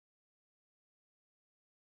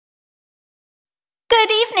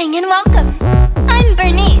evening and welcome. I'm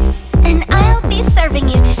Burnice, and I'll be serving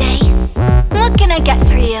you today. What can I get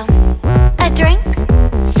for you? A drink?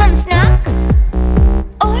 Some snacks?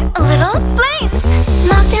 Or a little flames?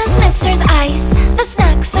 Mocktails, mixers, ice. The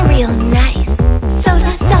snacks are real nice.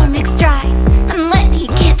 Soda, sour, mixed dry. I'm lit, you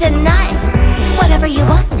can't deny. Whatever you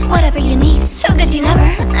want, whatever you need. So good you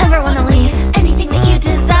never, ever wanna leave. Anything that you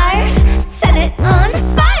desire, set it on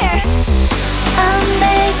fire. I'll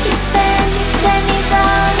make you spend your pennies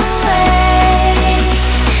all away.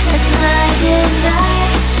 That's my desire.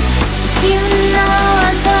 You know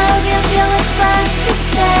I'm the real deal, it's fun to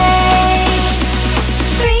say.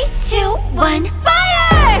 3, 2, 1,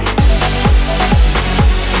 fire!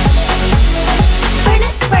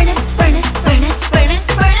 Burnice, burnice, burnice, burnice, burnice,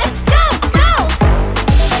 burnice, go, go!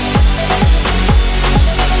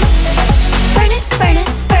 Burn it,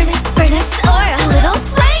 burnice, burnice, burnice, or a little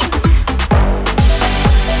flames.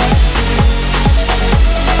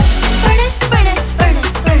 Burnice, burnice,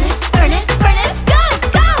 burnice, burnice, burnice, burnice, go,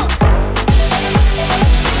 go!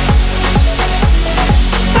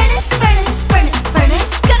 Burn it, burnice, burnice,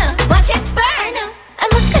 burnice, gonna watch it burn. I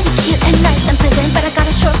look kinda cute and nice and present, but I got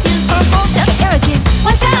a short fuse for a full stuff arrogant.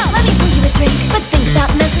 Watch out, let me pour you a drink. But think about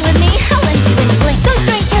messing with me, I'll end you in a blink. So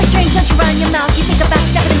drink your drink, don't you run your mouth. You think about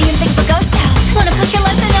stepping me and things will go south. Wanna push your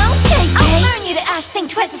limit? Okay, I'll learn you to ash, think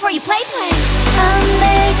twice before you play. I'll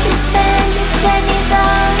make you spend your pennies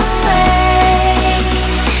all away.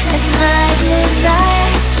 That's my desire.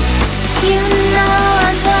 You know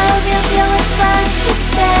I'm the real deal, it's fun to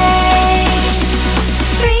say.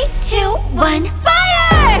 3, 2, 1,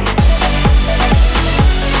 fire!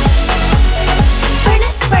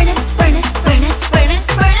 Burnice, burnice, burnice, burnice, burnice,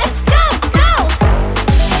 burnice, go, go!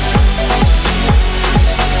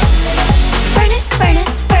 Burn it,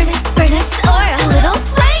 burnice, burnice, burnice, or a little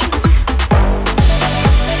flames.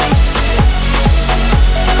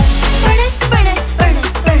 Burnice, burnice,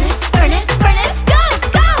 burnice, burnice, burnice, burnice, go,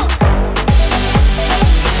 go!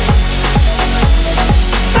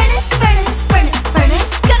 Burn it, burnice, burnice,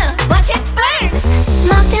 burnice, gonna watch it burns.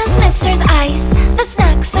 Mocktails, mixers, ice. The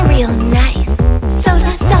snacks are real nice.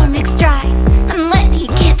 Soda, sour, mixed dry. I'm lit, you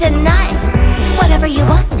can't deny. Whatever you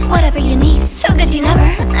want, whatever you need. So good you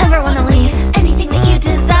never, ever wanna leave. Anything that you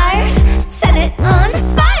desire, set it on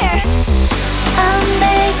fire. I'll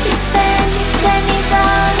make you spend your pennies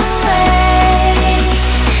all away.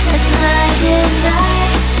 That's my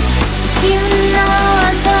desire. You know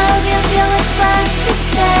I'm the real deal, it's fun to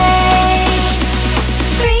say.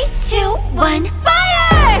 3, 2, 1,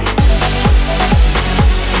 fire!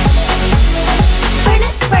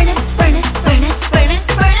 Burnice, burnice, burnice, burnice, burnice,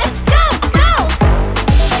 burnice, go, go!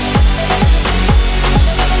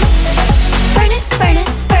 Burn it,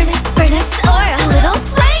 burnice, burnice, burnice, or a little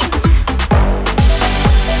flames.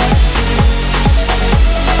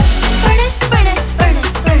 Burnice, burnice,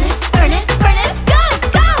 burnice, burnice, burnice, burnice, go,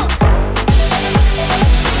 go!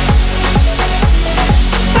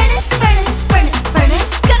 Burn it, burnice, burnice,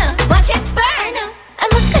 burnice, gonna watch it burn. I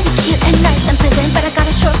look kinda cute and nice and present, but I got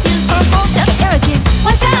a short fuse for a full stuff arrogant.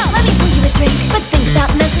 Watch out, let me pour you a drink. But think about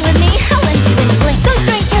messing with me, I'll end you in a blink. So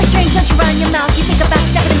drink your drink, don't you run your mouth. You think about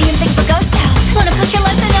stepping me and things will go south. Wanna push your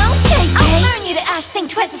limit? Okay, I'll learn you to ash, think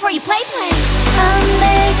twice before you play.